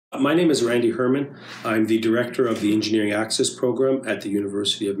My name is Randy Herman. I'm the director of the Engineering Access Program at the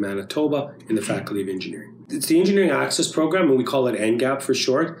University of Manitoba in the Faculty of Engineering. It's the Engineering Access Program, and we call it ENGAP for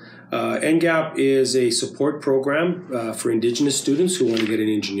short. ENGAP is a support program for Indigenous students who want to get an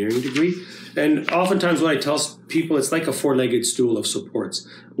engineering degree. And oftentimes when I tell people, it's like a four-legged stool of supports.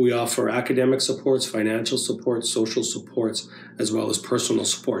 We offer academic supports, financial supports, social supports, as well as personal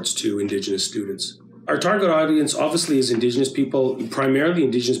supports to Indigenous students. Our target audience obviously is Indigenous people, primarily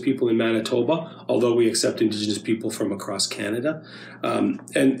Indigenous people in Manitoba, although we accept Indigenous people from across Canada. And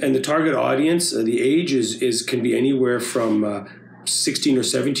the target audience, the age can be anywhere from 16 or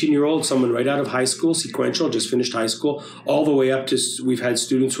 17-year-old, someone right out of high school, sequential, just finished high school, all the way up to, we've had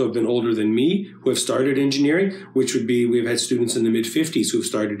students who have been older than me who have started engineering, which would be, we've had students in the mid-50s who have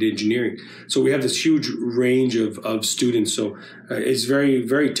started engineering. So we have this huge range of students. So it's very,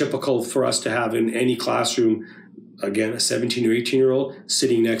 very typical for us to have in any classroom, again, a 17 or 18-year-old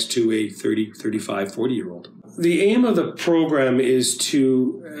sitting next to a 30, 35, 40-year-old. The aim of the program is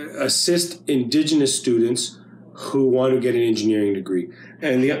to assist Indigenous students who want to get an engineering degree.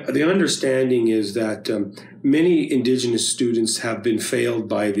 And the understanding is that many Indigenous students have been failed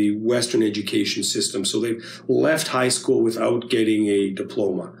by the Western education system. So they've left high school without getting a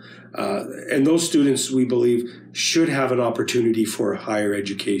diploma. And those students, we believe, should have an opportunity for higher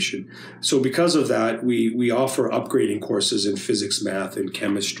education. So because of that, we offer upgrading courses in physics, math, and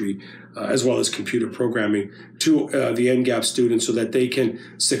chemistry, as well as computer programming to the ENGAP students so that they can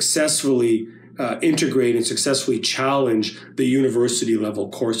successfully integrate and successfully challenge the university level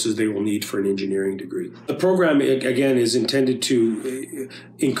courses they will need for an engineering degree. The program, again, is intended to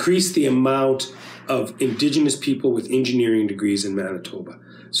increase the amount of Indigenous people with engineering degrees in Manitoba.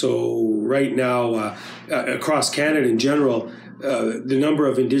 So right now, across Canada in general, the number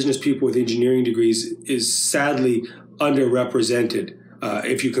of Indigenous people with engineering degrees is sadly underrepresented.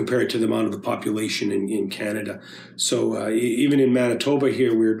 If you compare it to the amount of the population in Canada. So even in Manitoba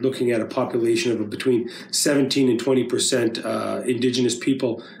here, we're looking at a population of between 17 and 20% Indigenous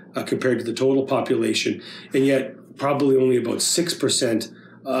people compared to the total population, and yet probably only about 6%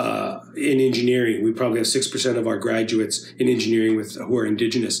 in engineering. We probably have 6% of our graduates in engineering who are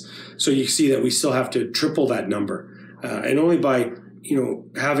Indigenous. So you see that we still have to triple that number. And only by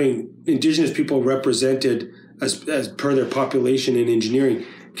having Indigenous people represented as per their population in engineering,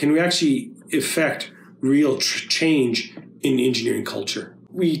 can we actually effect real change in engineering culture.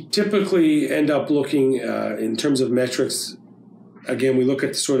 We typically end up looking in terms of metrics. Again, we look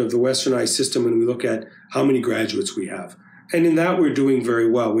at sort of the westernized system and we look at how many graduates we have. And in that, we're doing very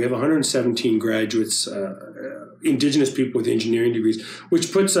well. We have 117 graduates, Indigenous people with engineering degrees,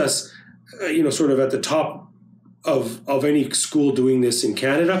 which puts us, sort of at the top of any school doing this in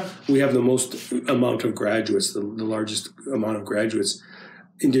Canada. We have the most amount of graduates, the largest amount of graduates,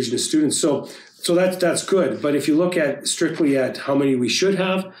 Indigenous students. So that's good. But if you look at strictly at how many we should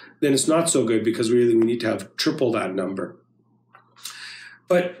have, then it's not so good because really we need to have triple that number.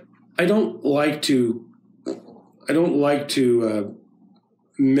 But I don't like to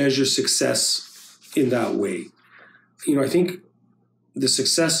measure success in that way. I think the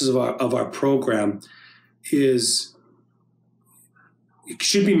successes of our program it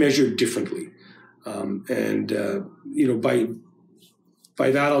should be measured differently. By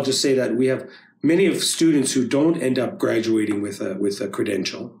that, I'll just say that we have many of students who don't end up graduating with a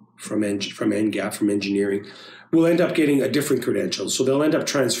credential from ENGAP, from engineering, will end up getting a different credential. So they'll end up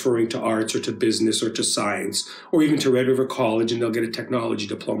transferring to arts or to business or to science or even to Red River College, and they'll get a technology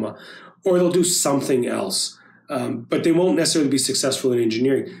diploma, or they'll do something else. But they won't necessarily be successful in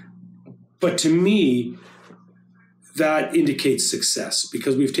engineering. But to me, that indicates success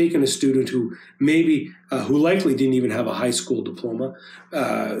because we've taken a student who who likely didn't even have a high school diploma.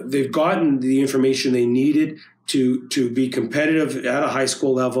 They've gotten the information they needed to be competitive at a high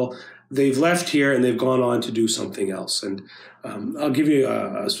school level. They've left here and they've gone on to do something else. And I'll give you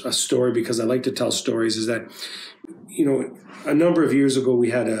a story because I like to tell stories. Is that, a number of years ago,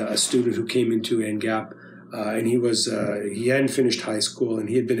 we had a student who came into ENGAP. And he hadn't finished high school, and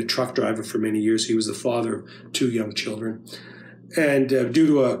he had been a truck driver for many years. He was the father of 2 young children, and due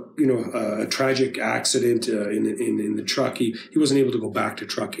to a tragic accident in the truck, he wasn't able to go back to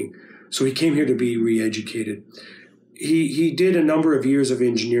trucking. So he came here to be re-educated. He did a number of years of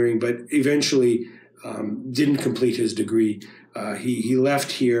engineering, but eventually didn't complete his degree. He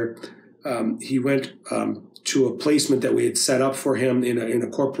left here. He went to a placement that we had set up for him in a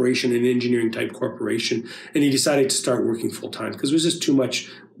corporation, an engineering type corporation, and he decided to start working full time because it was just too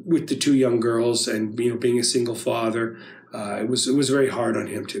much with the 2 young girls and being a single father. It was very hard on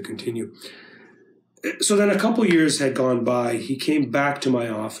him to continue. So then a couple years had gone by. He came back to my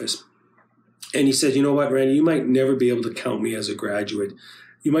office and he said, you know what, Randy, you might never be able to count me as a graduate.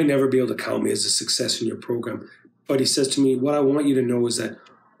 You might never be able to count me as a success in your program. But he says to me, what I want you to know is that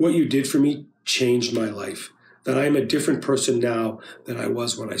what you did for me changed my life, that I'm a different person now than I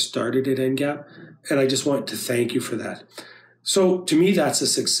was when I started at ENGAP. And I just want to thank you for that. So to me, that's a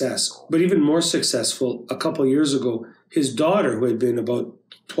success. But even more successful, a couple of years ago, his daughter, who had been about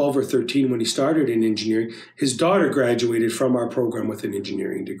 12 or 13 when he started in engineering, his daughter graduated from our program with an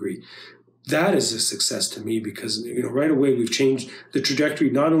engineering degree. That is a success to me because, right away we've changed the trajectory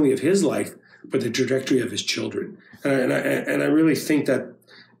not only of his life, but the trajectory of his children. And I really think that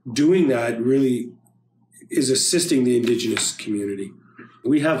doing that really is assisting the Indigenous community.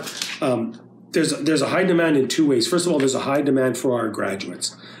 We have, there's a high demand in two ways. First of all, there's a high demand for our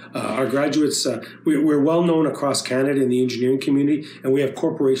graduates. We're well known across Canada in the engineering community, and we have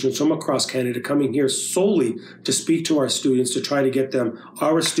corporations from across Canada coming here solely to speak to our students, to try to get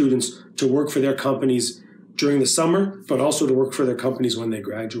our students to work for their companies during the summer, but also to work for their companies when they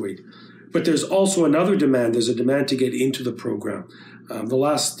graduate. But there's also another demand. There's a demand to get into the program.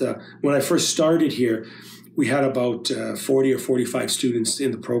 When I first started here, we had about 40 or 45 students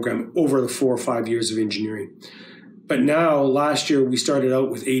in the program over the 4 or 5 years of engineering. But now, last year, we started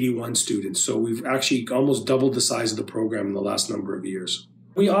out with 81 students. So we've actually almost doubled the size of the program in the last number of years.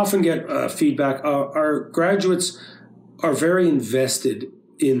 We often get feedback. Our graduates are very invested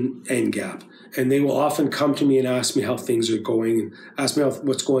in ENGAP. And they will often come to me and ask me how things are going, and ask me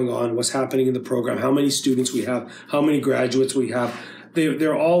what's going on, what's happening in the program, how many students we have, how many graduates we have.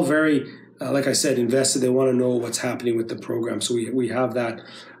 They're all very, like I said, invested. They want to know what's happening with the program. So we have that.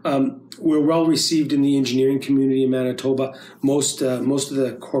 We're well received in the engineering community in Manitoba. Most of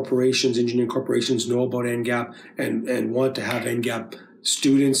the corporations, engineering corporations, know about ENGAP and want to have ENGAP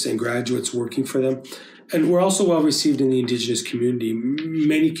students and graduates working for them. And we're also well received in the Indigenous community.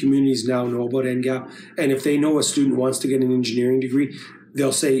 Many communities now know about ENGAP, and if they know a student wants to get an engineering degree,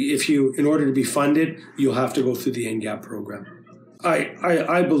 they'll say, in order to be funded, you'll have to go through the ENGAP program.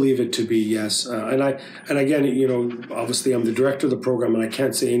 I believe it to be yes, and again, obviously I'm the director of the program, and I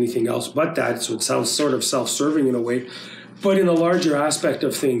can't say anything else but that. So it sounds sort of self-serving in a way, but in the larger aspect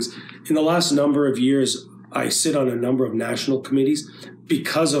of things, in the last number of years, I sit on a number of national committees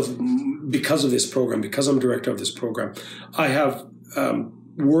because of this program, because I'm director of this program. I have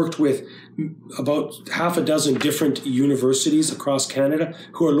worked with about half a dozen different universities across Canada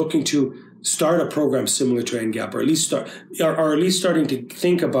who are looking to start a program similar to ENGAP, or at least starting to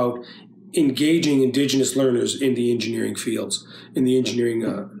think about engaging Indigenous learners in the engineering fields, in the engineering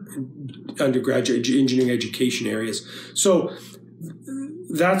undergraduate engineering education areas. So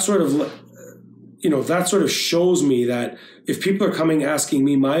that sort of shows me that if people are coming asking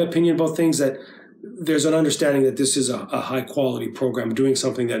me my opinion about things, that there's an understanding that this is a high quality program doing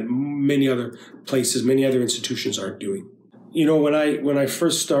something that many other places, many other institutions aren't doing. When I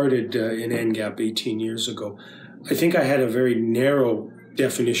first started in ENGAP 18 years ago, I think I had a very narrow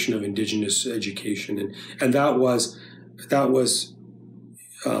definition of Indigenous education, and that was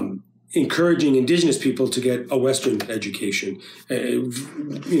encouraging Indigenous people to get a Western education.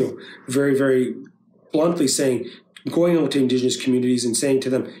 Very, very bluntly saying, going out to Indigenous communities and saying to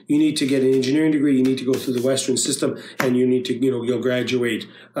them, you need to get an engineering degree, you need to go through the Western system, and you need to, you'll graduate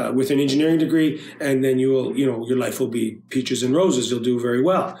with an engineering degree, and then your life will be peaches and roses. You'll do very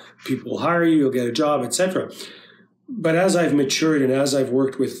well. People will hire you, you'll get a job, etc. But as I've matured and as I've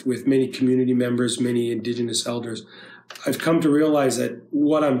worked with many community members, many Indigenous elders, I've come to realize that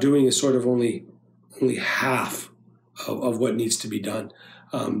what I'm doing is sort of only half of what needs to be done.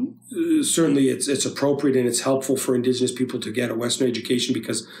 Certainly it's appropriate and it's helpful for Indigenous people to get a Western education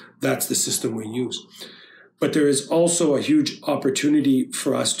because that's the system we use. But there is also a huge opportunity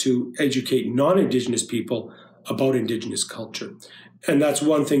for us to educate non-Indigenous people about Indigenous culture. And that's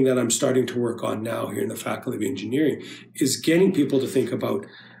one thing that I'm starting to work on now here in the Faculty of Engineering, is getting people to think about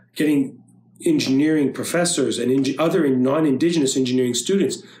getting engineering professors and other non-Indigenous engineering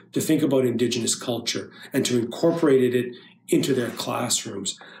students to think about Indigenous culture and to incorporate it into their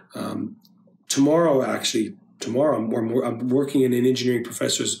classrooms. Tomorrow, I'm working in an engineering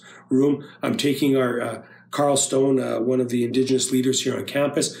professor's room. I'm taking our Carl Stone, one of the Indigenous leaders here on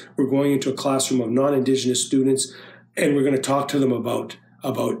campus. We're going into a classroom of non-Indigenous students, and we're going to talk to them about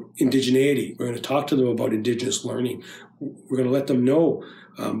indigeneity. We're going to talk to them about Indigenous learning. We're going to let them know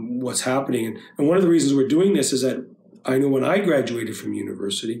what's happening. And one of the reasons we're doing this is that I know when I graduated from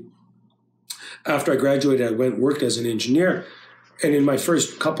university, after I graduated, I worked as an engineer. And in my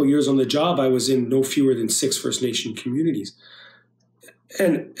first couple years on the job, I was in no fewer than 6 First Nation communities.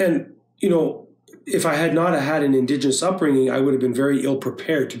 And if I had not had an Indigenous upbringing, I would have been very ill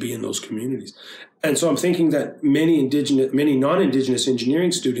prepared to be in those communities. And so I'm thinking that many non-Indigenous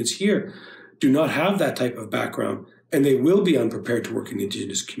engineering students here do not have that type of background, and they will be unprepared to work in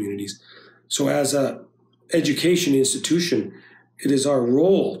Indigenous communities. So as a education institution, it is our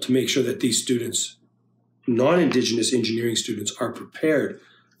role to make sure that these students, non-Indigenous engineering students, are prepared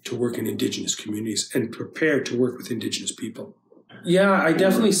to work in Indigenous communities and prepared to work with Indigenous people. Yeah, I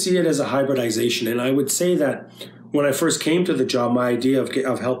definitely see it as a hybridization. And I would say that when I first came to the job, my idea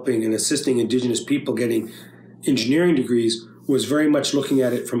of helping and assisting Indigenous people getting engineering degrees was very much looking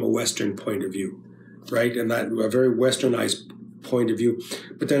at it from a Western point of view, right? And that a very Westernized point of view.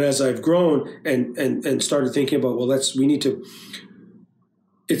 But then as I've grown and started thinking about, well, it's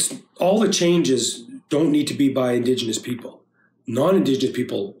all the changes don't need to be by Indigenous people. Non-Indigenous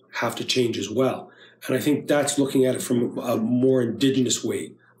people have to change as well. And I think that's looking at it from a more Indigenous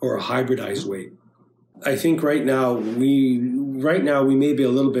way or a hybridized way. I think right now we may be a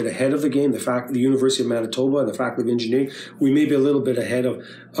little bit ahead of the game. The University of Manitoba and the Faculty of Engineering, we may be a little bit ahead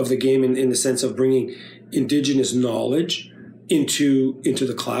of the game in the sense of bringing Indigenous knowledge into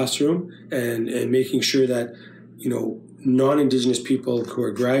the classroom and making sure that, non-Indigenous people who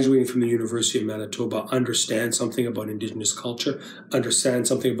are graduating from the University of Manitoba understand something about Indigenous culture, understand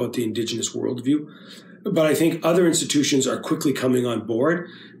something about the Indigenous worldview. But I think other institutions are quickly coming on board.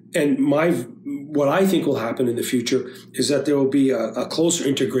 And what I think will happen in the future is that there will be a closer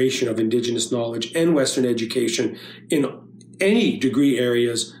integration of Indigenous knowledge and Western education in any degree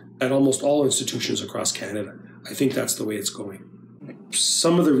areas at almost all institutions across Canada. I think that's the way it's going.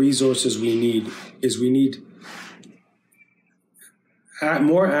 Some of the resources we need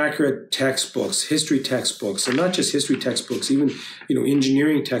more accurate textbooks, history textbooks, and not just history textbooks, even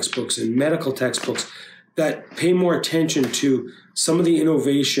engineering textbooks and medical textbooks that pay more attention to some of the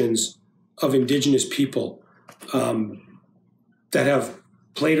innovations of Indigenous people that have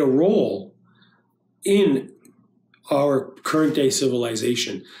played a role in our current day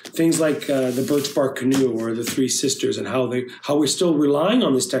civilization. Things like the birch bark canoe or the Three Sisters, and how we're still relying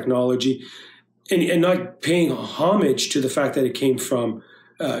on this technology and not paying homage to the fact that it came from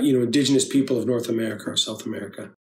Indigenous people of North America or South America.